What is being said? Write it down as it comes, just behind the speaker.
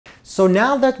So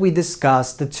now that we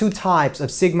discussed the two types of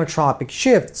sigmatropic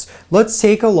shifts, let's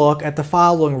take a look at the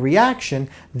following reaction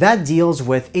that deals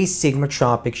with a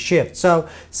sigmatropic shift. So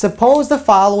suppose the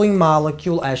following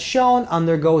molecule as shown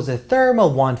undergoes a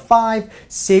thermal 1,5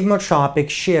 sigmatropic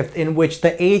shift in which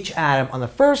the H atom on the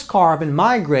first carbon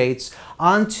migrates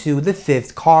onto the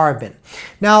fifth carbon.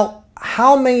 Now,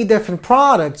 how many different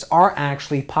products are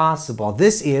actually possible?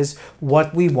 This is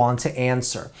what we want to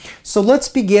answer. So let's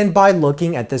begin by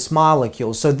looking at this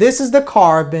molecule. So this is the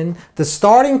carbon, the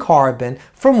starting carbon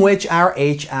from which our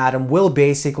H atom will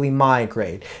basically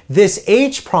migrate. This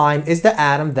H prime is the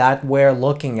atom that we're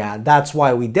looking at. That's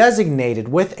why we designated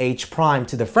with H prime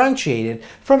to differentiate it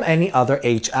from any other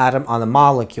H atom on the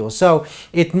molecule. So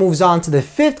it moves on to the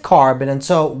fifth carbon, and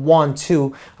so 1,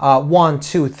 2,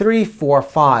 3, 4,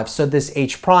 5. So this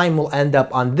H prime will end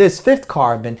up on this fifth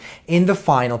carbon in the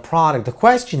final product. The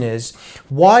question is,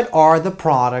 what are the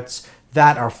products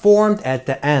that are formed at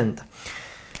the end?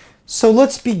 So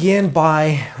let's begin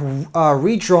by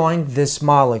redrawing this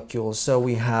molecule. So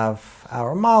we have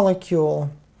our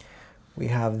molecule, we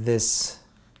have this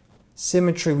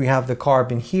symmetry, we have the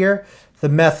carbon here, the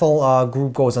methyl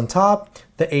group goes on top,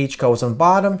 the H goes on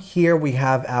bottom. Here we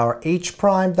have our H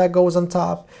prime that goes on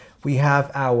top, we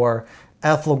have our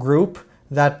ethyl group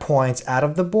that points out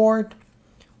of the board,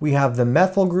 we have the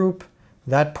methyl group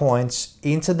that points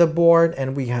into the board,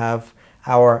 and we have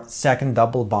our second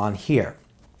double bond here.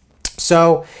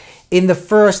 So in the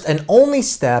first and only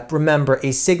step, remember a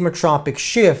sigmatropic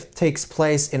shift takes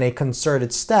place in a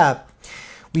concerted step.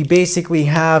 We basically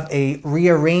have a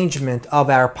rearrangement of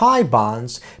our pi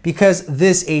bonds because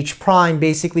this H prime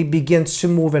basically begins to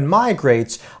move and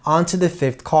migrates onto the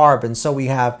fifth carbon. So we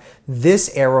have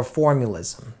this arrow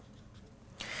formulism.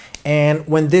 And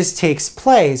when this takes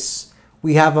place,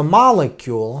 we have a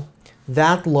molecule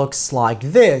that looks like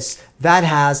this, that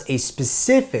has a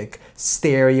specific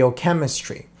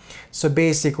stereochemistry. So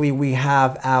basically we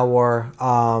have our,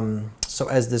 so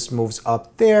as this moves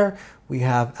up there, we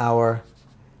have our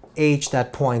H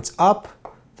that points up,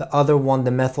 the other one,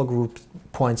 the methyl group,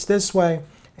 points this way,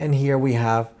 and here we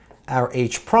have our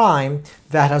H prime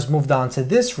that has moved on to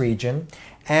this region,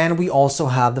 and we also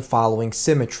have the following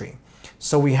symmetry.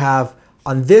 So we have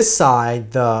on this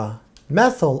side the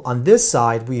methyl, on this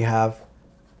side we have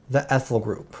the ethyl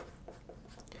group.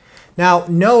 Now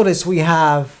notice we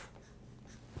have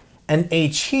an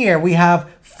H here, we have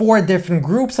 4 different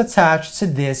groups attached to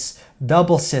this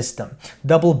double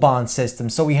bond system.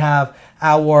 So we have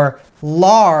our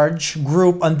large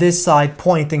group on this side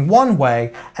pointing one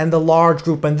way and the large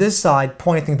group on this side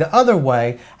pointing the other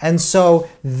way, and so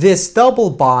this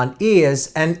double bond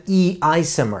is an E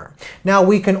isomer. Now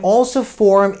we can also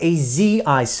form a Z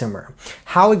isomer.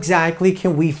 How exactly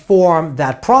can we form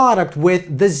that product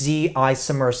with the Z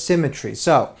isomer symmetry?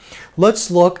 So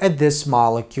let's look at this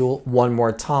molecule one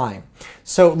more time.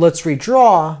 So let's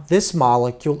redraw this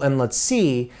molecule and let's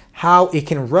see how it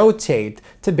can rotate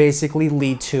to basically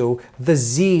lead to the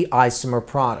Z isomer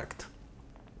product.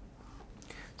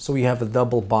 So we have a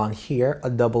double bond here, a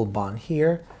double bond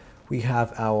here. We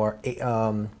have our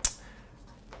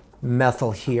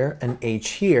methyl here, and H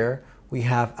here. We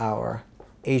have our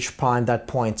H prime that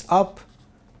points up.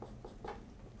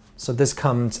 So this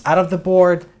comes out of the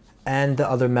board and the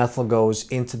other methyl goes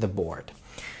into the board.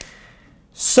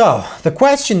 So the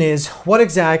question is, what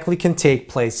exactly can take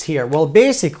place here? Well,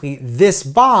 basically this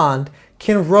bond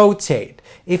can rotate.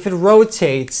 If it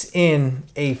rotates in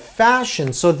a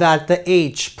fashion so that the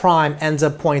H prime ends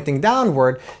up pointing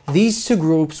downward, these two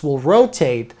groups will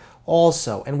rotate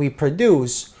also, and we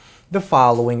produce the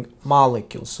following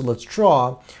molecule. So let's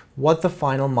draw what the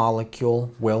final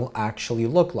molecule will actually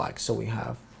look like.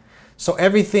 So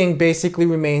everything basically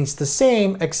remains the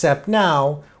same, except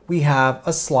now we have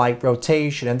a slight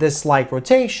rotation, and this slight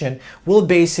rotation will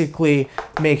basically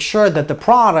make sure that the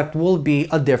product will be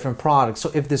a different product.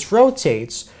 So if this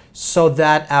rotates so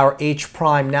that our H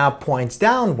prime now points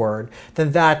downward,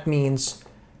 then that means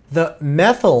the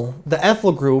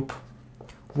ethyl group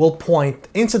will point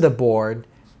into the board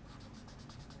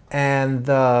and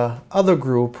the other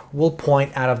group will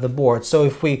point out of the board. So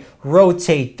if we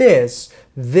rotate this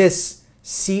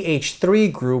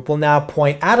CH3 group will now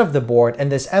point out of the board,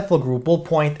 and this ethyl group will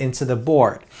point into the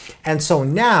board. And so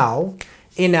now,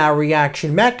 in our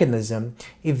reaction mechanism,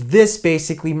 if this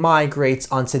basically migrates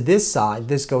onto this side,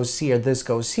 this goes here,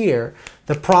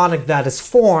 the product that is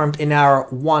formed in our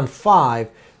 1,5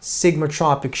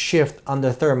 sigmatropic shift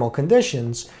under thermal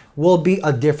conditions will be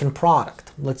a different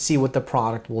product. Let's see what the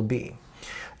product will be.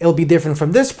 It'll be different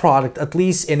from this product, at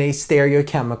least in a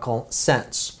stereochemical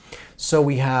sense. So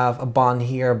we have a bond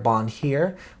here, a bond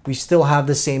here. We still have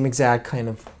the same exact kind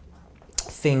of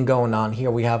thing going on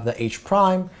here. We have the H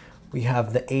prime, we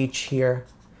have the H here,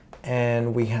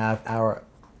 and we have our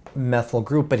methyl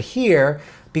group. But here,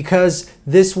 because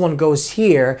this one goes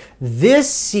here,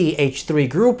 this CH3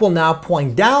 group will now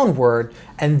point downward,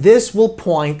 and this will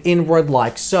point inward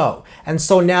like so. And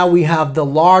so now we have the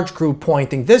large group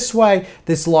pointing this way,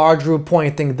 this large group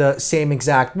pointing the same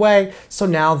exact way. So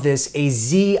now this a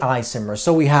Z isomer.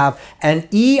 So we have an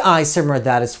E isomer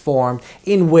that is formed,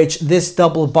 in which this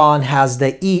double bond has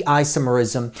the E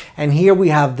isomerism. And here we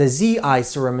have the Z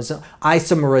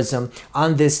isomerism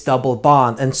on this double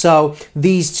bond. And so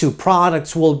these two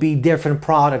products will be different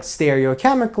products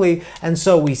stereochemically. And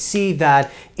so we see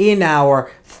that in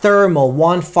our thermal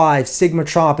 1,5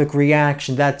 sigmatropic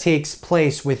reaction that takes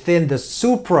place within the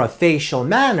suprafacial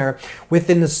manner,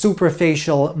 within the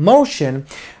suprafacial motion,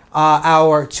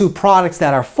 our two products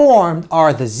that are formed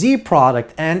are the Z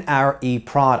product and our E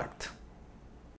product.